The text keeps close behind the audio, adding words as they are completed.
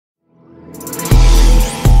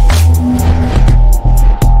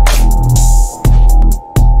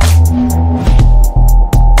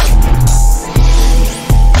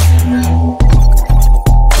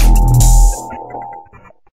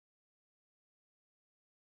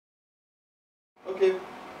Okay,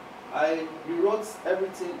 I rewrote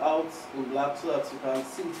everything out in black so that you can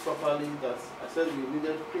see it properly. That I said we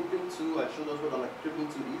needed crimping tool. I showed us what an crimping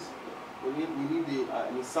tool is. We need the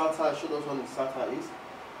inserter. I showed us what an inserter is.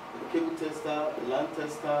 A cable tester, a line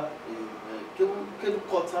tester, a cable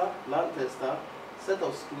cutter, line tester, set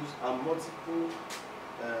of screws, and multiple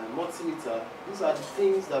multimeter. These are the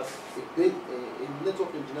things that a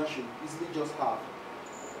network engineer should easily just have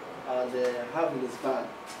and have in his bag.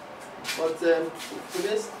 But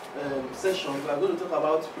today's session, we are going to talk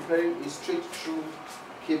about preparing a straight through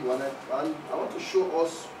cable, and I want to show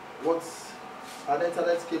us what an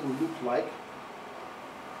Ethernet cable looks like.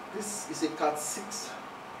 This is a Cat 6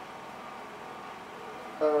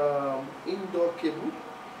 indoor cable,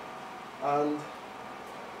 and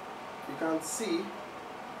you can see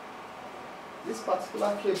this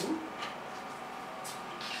particular cable,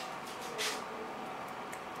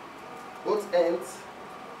 both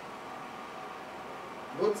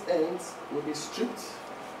ends will be stripped.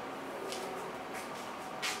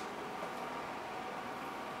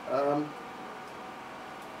 And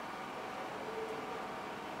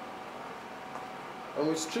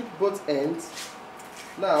we strip both ends.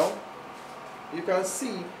 Now you can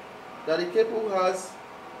see that the cable has,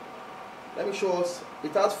 let me show us,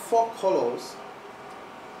 it has 4 colors.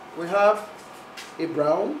 We have a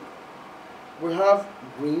brown, we have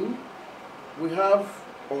green, we have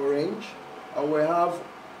orange, and we have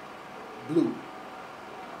blue.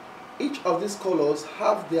 Each of these colors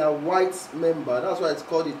have their white member. That's why it's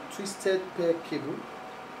called a twisted pair cable.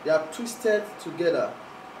 They are twisted together.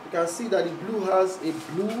 You can see that the blue has a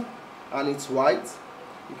blue and it's white.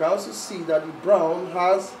 You can also see that the brown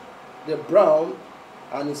has the brown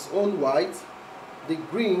and its own white. The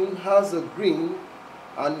green has a green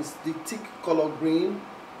and it's the thick color green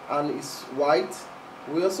and it's white.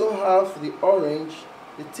 We also have the orange,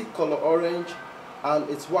 the thick color orange, and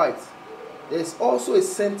it's white. There's also a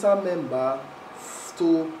center member.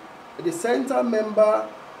 The center member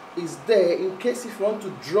is there in case if you want to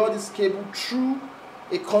draw this cable through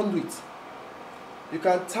a conduit. You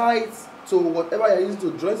can tie it to whatever you're using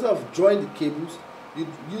to draw. Instead of drawing the cables, you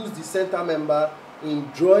use the center member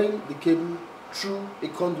in drawing the cable through a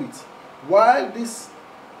conduit. While this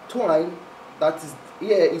twine that is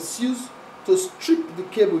here is used to strip the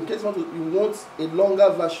cable. In case you want a longer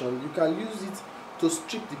version, you can use it to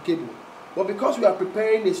strip the cable. But because we are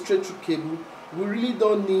preparing a straight through cable, we really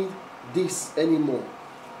don't need this anymore.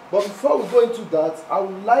 But before we go into that, I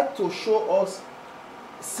would like to show us,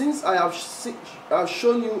 since I have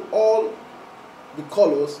shown you all the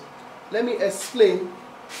colors, let me explain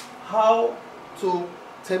how to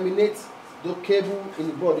terminate the cable in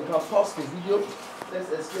the board. You can pause the video. Let's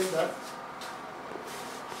explain that.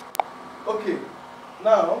 Okay,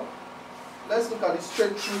 now let's look at the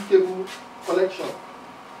straight through cable connection.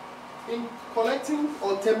 In connecting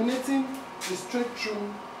or terminating the straight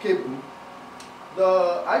through cable,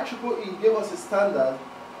 the IEEE gave us a standard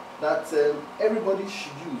that everybody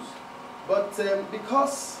should use. But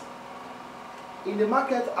because in the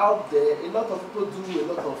market out there, a lot of people do a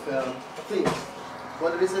lot of things.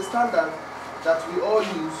 But there is a standard that we all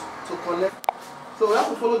use to connect. So we have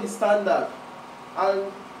to follow the standard.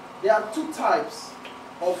 And there are 2 types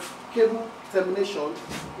of cable termination.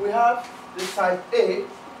 We have the type A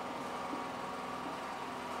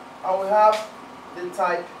and we have the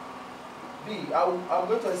type B. I'm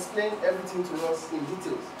going to explain everything to us in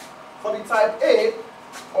details. For the type A,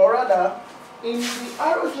 or rather, in the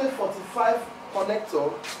RJ45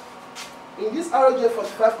 connector, in this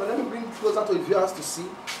RJ45 connector, let me bring it closer to the viewers to see.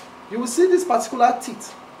 You will see this particular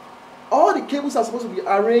teeth. All the cables are supposed to be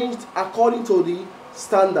arranged according to the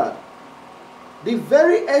standard. The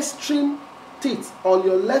very extreme teeth on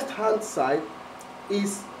your left hand side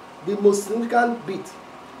is the most significant bit.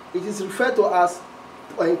 It is referred to as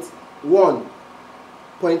point 1.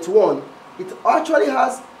 It actually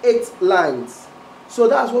has 8 lines. So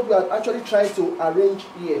that's what we are actually trying to arrange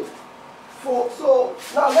here. So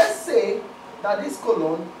now let's say that this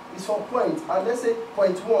column is for point, and let's say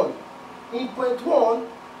point 1. In point 1,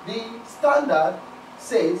 the standard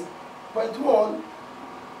says point 1,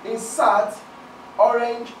 insert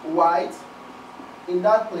orange, white in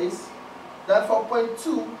that place. Then for point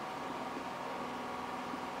 2,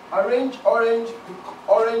 arrange orange,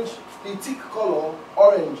 the thick color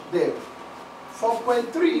orange there. For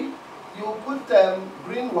point 3, you put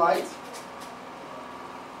green, white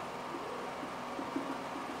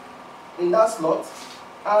in that slot,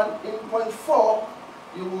 and in point 4,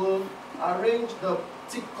 you will arrange the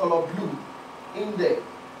thick color blue in there.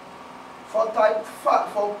 For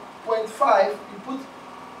point 5, you put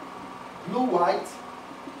blue, white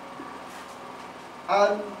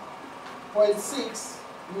and point 6,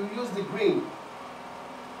 you use the green.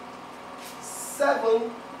 7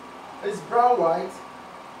 is brown white,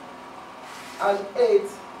 and 8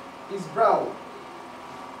 is brown.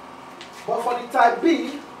 But for the type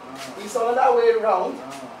B, it's another way around.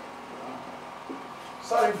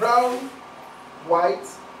 Sorry, brown, white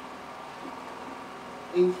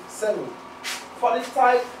in 7. For the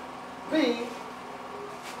type B,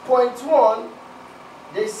 point 1,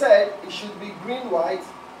 they said it should be green, white,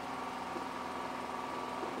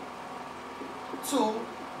 2,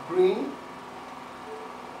 green,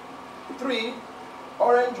 3,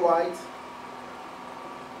 orange, white,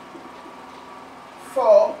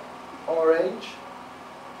 4, orange,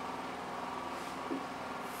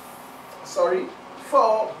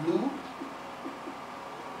 4, blue,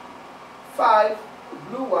 5,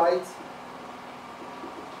 blue, white,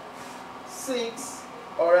 6,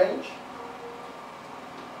 orange,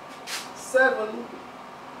 7,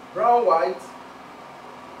 brown, white,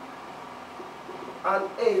 and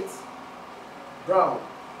 8, brown.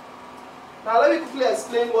 Now let me quickly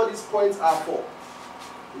explain what these points are for.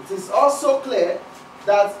 It is also clear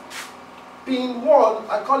that pin 1,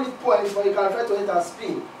 I call it points, but you can refer to it as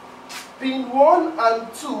pin. Pin 1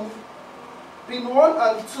 and 2, pin 1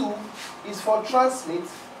 and 2 is for transmit,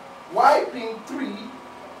 while pin 3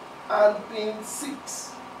 and pin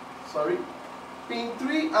 6, pin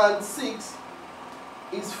 3 and 6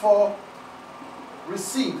 is for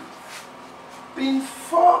receive. Pin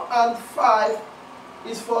 4 and 5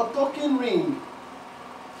 is for token ring.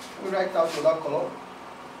 Let me write out for that color.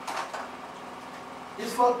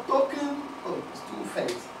 It's for token, oh, it's too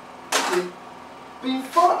faint. Okay. Pin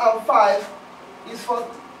 4 and 5 is for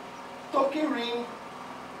token ring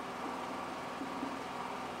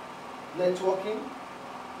networking,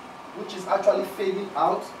 which is actually fading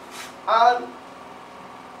out. And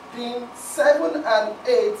pin 7 and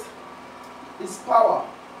 8 is power.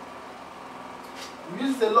 We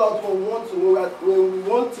use it a lot when we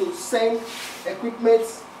want to send equipment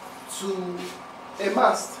to a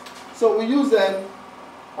mast. So we use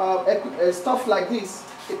stuff like this,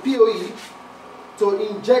 a PoE, to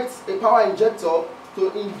inject a power injector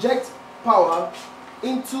to inject power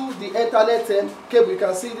into the Ethernet cable. You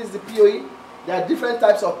can see this is the PoE. There are different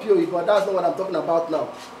types of PoE, but that's not what I'm talking about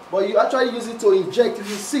now. But you actually use it to inject. If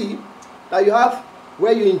you see that you have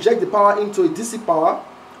where you inject the power into a DC power,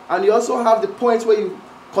 and you also have the point where you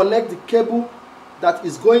connect the cable that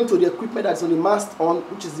is going to the equipment that's on the mast on,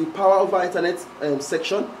 which is the power over Ethernet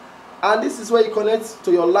section. And this is where you connect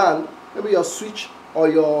to your LAN, maybe your switch or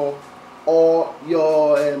your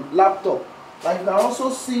laptop. Like you can also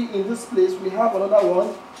see in this place, we have another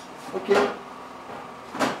one. Okay,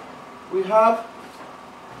 we have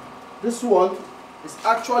this one. It's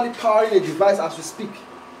actually powering a device as we speak.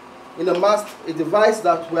 In the mast, a device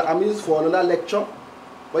that I'm using for another lecture.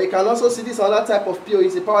 But you can also see this other type of PoE.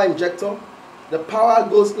 It's a power injector. The power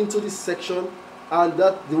goes into this section, and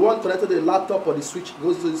that the one connected to the laptop or the switch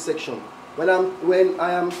goes to this section. When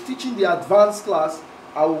I am teaching the advanced class,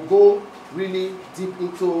 I will go really deep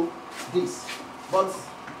into this. But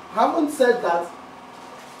having said that,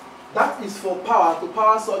 that is for power, to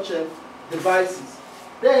power such devices.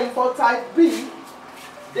 Then for type B,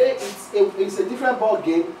 it's a different ball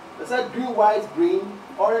game. They said green, white, green,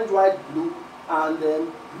 orange, white, blue, and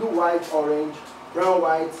then blue, white, orange, brown,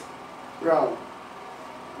 white, brown.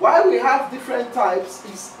 Why we have different types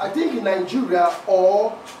is, I think in Nigeria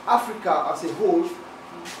or Africa as a whole,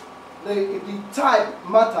 the type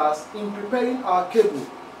matters in preparing our cable.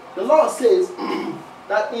 The law says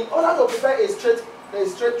that in order to prepare a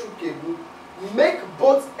straight through cable, make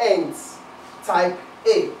both ends type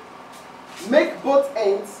A. Make both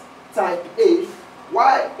ends type A,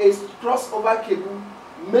 while a crossover cable,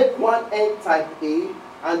 make one end type A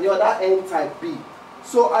and the other end type B.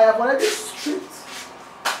 So I have already stripped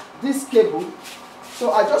this cable,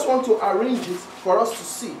 so I just want to arrange it for us to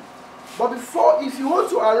see. But before, if you want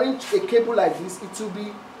to arrange a cable like this, it will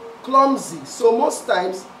be clumsy. So most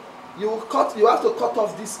times you have to cut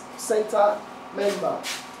off this center member.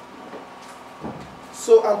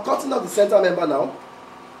 So I'm cutting off the center member now.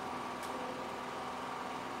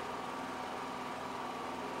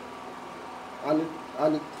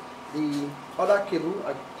 And the other cable,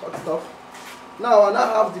 I cut it off. Now I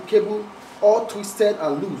now have the cable all twisted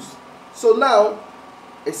and loose. So now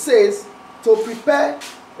it says to prepare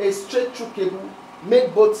a straight through cable,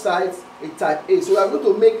 make both sides a type A. So we are going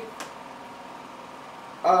to make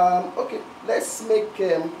okay, let's make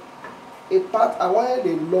a part. I wanted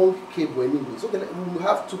a long cable anyway, so we will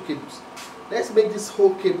have two cables. Let's make this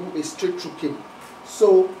whole cable a straight through cable.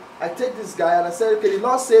 So I take this guy and I say, okay, the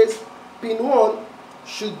law says pin 1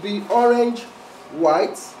 should be orange,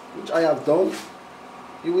 white, which I have done.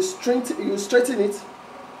 You will straighten it.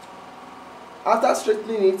 After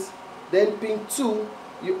straightening it, then pin 2,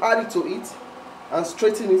 you add it to it and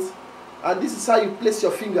straighten it. And this is how you place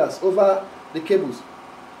your fingers over the cables.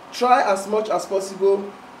 Try as much as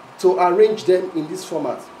possible to arrange them in this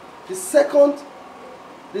format. The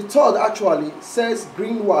third actually says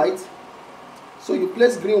green, white. So you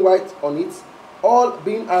place green, white on it, all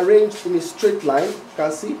being arranged in a straight line. You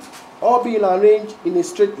can see, all being arranged in a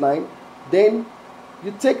straight line. Then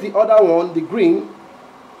you take the other one, the green,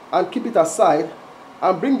 and keep it aside,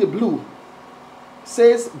 and bring the blue.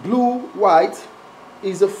 Says blue, white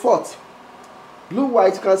is the fourth. Blue,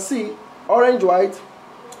 white, you can see orange, white,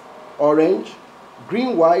 orange,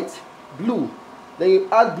 green, white, blue. Then you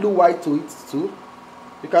add blue, white to it too.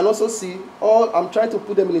 You can also see all, I'm trying to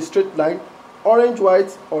put them in a straight line. Orange,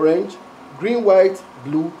 white, orange, green, white,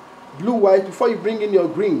 blue, blue, white, before you bring in your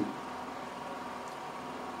green.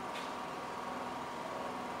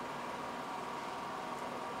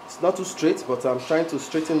 It's not too straight, but I'm trying to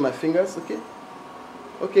straighten my fingers, okay?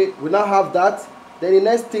 Okay, we now have that. Then the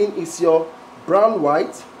next thing is your brown,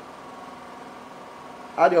 white.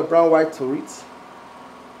 Add your brown, white to it.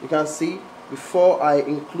 You can see before I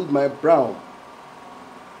include my brown.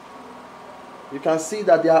 You can see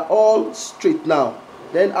that they are all straight now.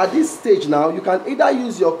 Then at this stage now, you can either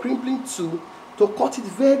use your crimping tool to cut it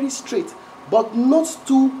very straight, but not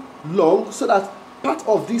too long, so that part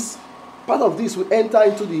of this will enter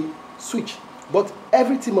into the switch, but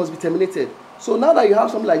everything must be terminated. So now that you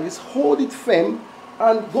have something like this, hold it firm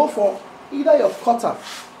and go for either your cutter.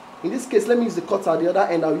 In this case, let me use the cutter. The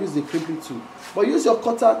other end, I'll use the crimping tool. But use your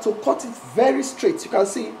cutter to cut it very straight. You can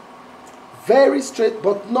see, very straight,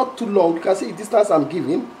 but not too long. You can see the distance I'm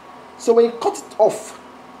giving. So when you cut it off,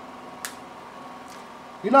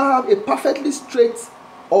 you now have a perfectly straight,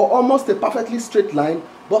 or almost a perfectly straight line,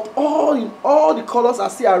 but all the colors are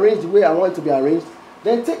still arranged the way I want it to be arranged.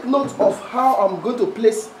 Then take note of how I'm going to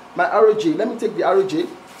place my ROJ. Let me take the ROJ.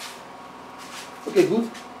 Okay, good.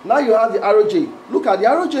 Now you have the ROJ. Look at the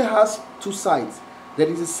ROJ has two sides. There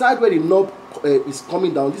is a side where the knob is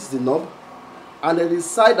coming down. This is the knob. And there is a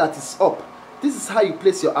side that is up. This is how you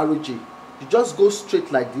place your ROJ. You just go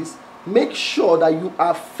straight like this. Make sure that you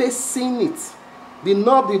are facing it. The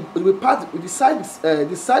knob, the side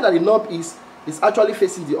that the knob is actually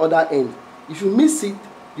facing the other end. If you miss it,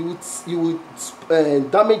 you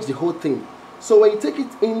would damage the whole thing. So when you take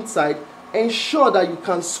it inside, ensure that you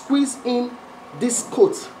can squeeze in this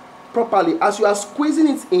coat properly. As you are squeezing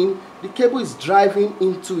it in, the cable is driving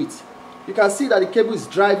into it. You can see that the cable is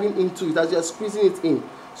driving into it as you are squeezing it in.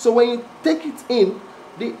 So when you take it in,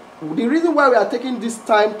 the reason why we are taking this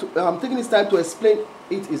time to explain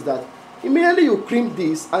it is that immediately you crimp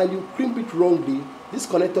this and you crimp it wrongly, this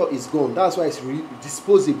connector is gone. That's why it's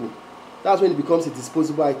disposable. That's when it becomes a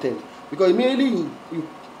disposable item. Because immediately you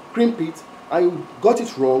crimp it and you got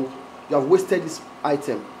it wrong, you have wasted this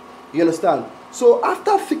item. You understand? So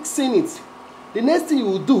after fixing it, the next thing you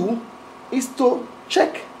will do is to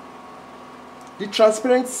check the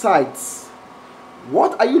transparent sides.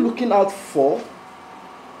 What are you looking out for?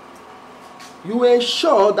 You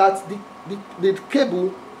ensure that the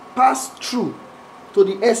cable pass through to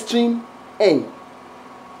the extreme end.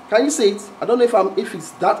 Can you see it? I don't know if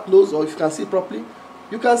it's that close or if you can see it properly.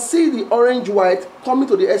 You can see the orange white coming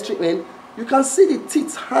to the extreme end. You can see the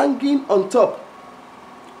teeth hanging on top,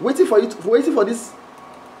 waiting for this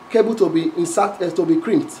cable to be inserted, to be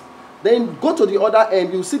crimped. Then go to the other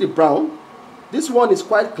end. You see the brown. This one is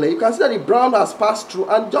quite clear. You can see that the brown has passed through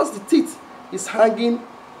and just the teeth is hanging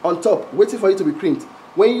on top, waiting for it to be crimped.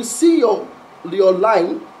 When you see your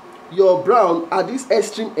line, your brown at this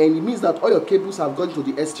extreme end, it means that all your cables have gone to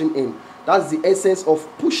the extreme end. That's the essence of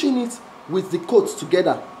pushing it with the coats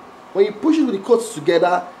together. When you push it with the coats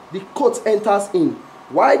together, the coat enters in.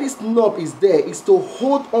 Why this knob is there is to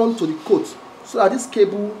hold on to the coat so that this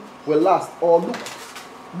cable will last or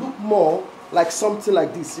look more like something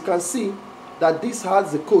like this. You can see that this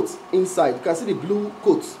has the coat inside. You can see the blue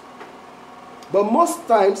coat. But most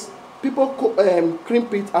times, people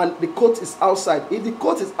crimp it and the coat is outside. If the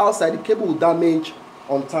coat is outside, the cable will damage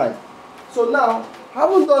on time. So now,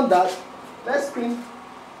 having done that, let's crimp.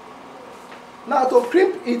 Now to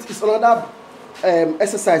crimp it is another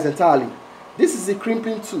exercise entirely. This is the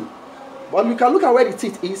crimping tool. But you can look at where the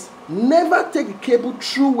teeth is. Never take the cable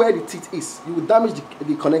through where the teeth is. You will damage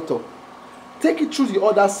the connector. Take it through the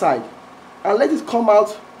other side and let it come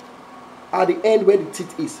out at the end where the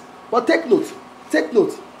teeth is. But take note.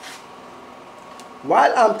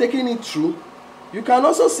 While I'm taking it through, you can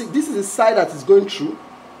also see this is the side that is going through.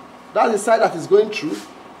 that's the side that is going through,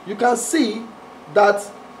 you can see that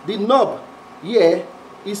the knob here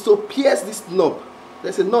is to pierce this knob.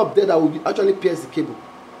 There's a knob there that will actually pierce the cable.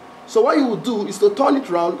 So what you will do is to turn it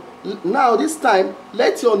around. Now this time,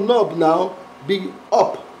 let your knob now be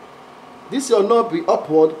up. This your knob be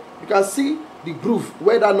upward. You can see the groove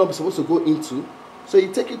where that knob is supposed to go into. So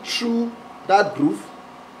you take it through that groove.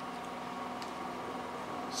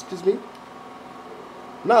 Excuse me.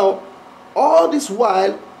 Now, all this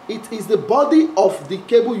while, it is the body of the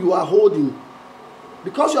cable you are holding.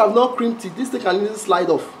 Because you have not crimped it, this thing can easily slide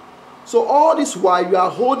off. So all this while, you are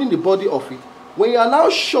holding the body of it. When you are now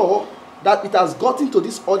sure that it has gotten to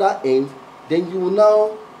this other end, then you will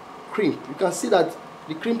now crimp. You can see that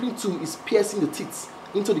the crimping tool is piercing the teeth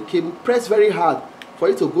into the cable. Press very hard for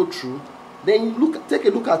it to go through. Then you take a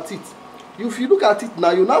look at it. If you look at it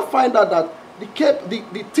now, you now find out that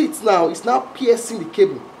the teeth now is now piercing the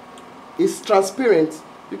cable. It's transparent.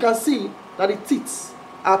 You can see that the teeth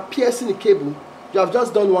are piercing the cable. You have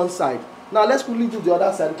just done one side. Now let's quickly do the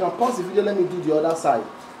other side. You can pause the video, let me do the other side.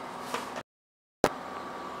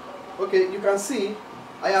 Okay, you can see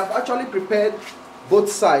I have actually prepared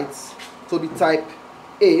both sides to be type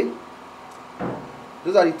A.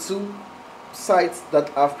 Those are the two sides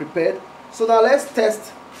that I've prepared. So now let's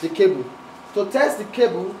test the cable. To test the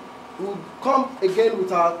cable, we'll come again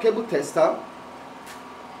with our cable tester.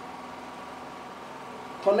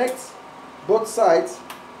 Connect both sides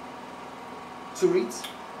to it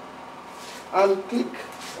and click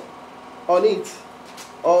on it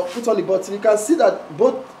or put on the button. You can see that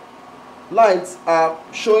both lines are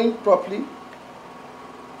showing properly.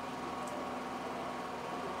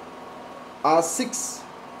 Our 6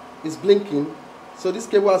 is blinking, so this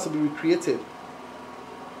cable has to be recreated.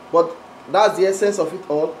 But that's the essence of it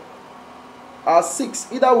all. Our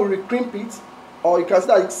 6, either we recrimp it, or you can see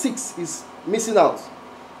that 6 is missing out.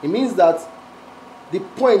 It means that the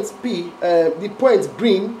point the point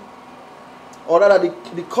green, or rather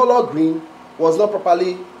the color green, was not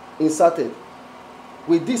properly inserted.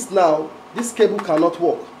 With this now, this cable cannot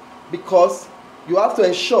work because you have to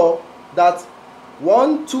ensure that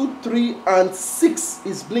 1, 2, 3, and 6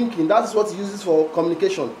 is blinking. That's what it uses for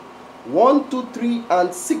communication. 1, 2, 3,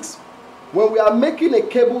 and 6. When we are making a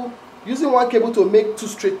cable, using one cable to make 2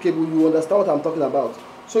 straight cables, you understand what I'm talking about.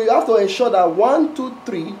 So you have to ensure that 1, 2,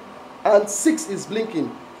 3, and 6 is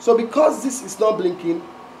blinking. So because this is not blinking,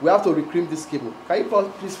 we have to recrimp this cable. Can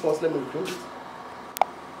you please pause? Let me recrimp it.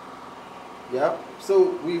 Yeah.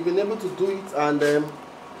 So we've been able to do it, and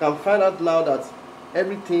can find out now that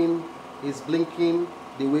everything is blinking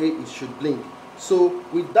the way it should blink. So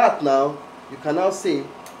with that now, you can now say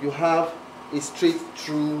you have a straight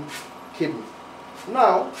through cable.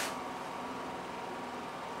 Now,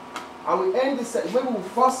 I will end this. Maybe we'll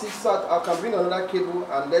force it so that I can bring another cable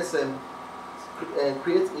and let's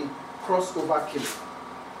create a crossover cable.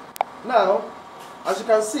 Now, as you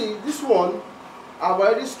can see, this one I've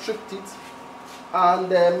already stripped it,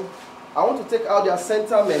 and I want to take out their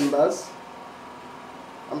center members.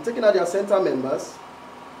 I'm taking out their center members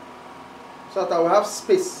so that I will have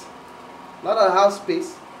space. Now that I have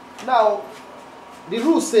space, now the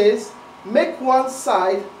rule says make one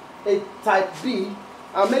side a type B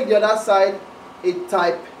and make the other side a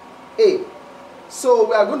type A. So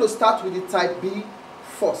we are going to start with the type B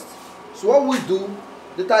first. So what we do,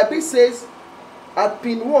 the type B says at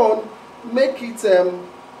pin 1 make it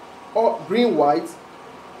green white.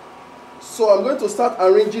 So I'm going to start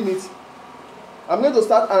arranging it.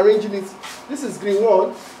 This is green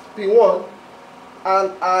 1, pin 1,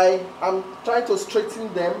 and I am trying to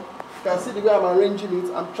straighten them. You can see the way I'm arranging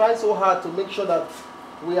it. I'm trying so hard to make sure that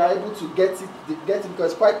we are able to get it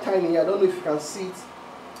because it's quite tiny. I don't know if you can see it.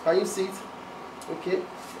 Can you see it? Okay.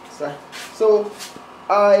 So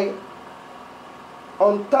I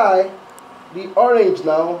untie the orange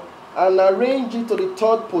now and arrange it to the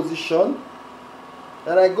 3rd position.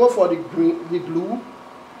 Then I go for the blue.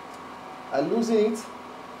 I loosen it.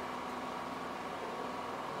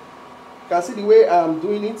 You can see the way I'm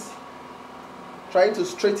doing it, trying to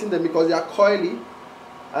straighten them because they are coily,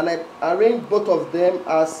 and I arrange both of them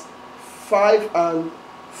as 4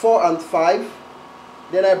 and 5.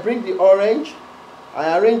 Then I bring the orange,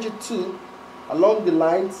 I arrange it too along the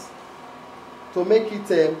lines to make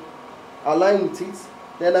it align with it.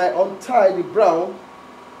 Then I untie the brown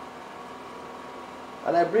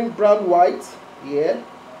and I bring brown white here,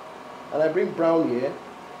 and I bring brown here.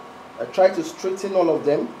 I try to straighten all of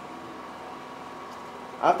them.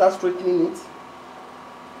 After straightening it,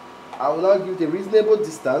 I will now give it a reasonable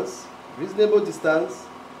distance.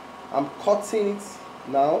 I'm cutting it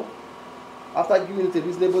now. After giving it a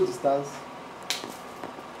reasonable distance,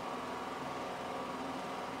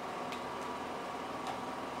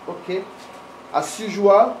 Okay, as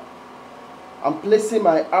usual, I'm placing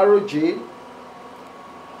my arrow gel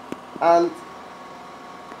and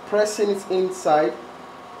pressing it inside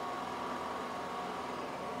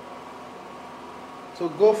to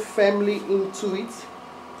go firmly into it.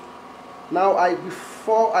 Now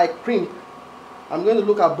before I crimp, I'm going to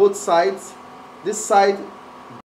look at both sides. This side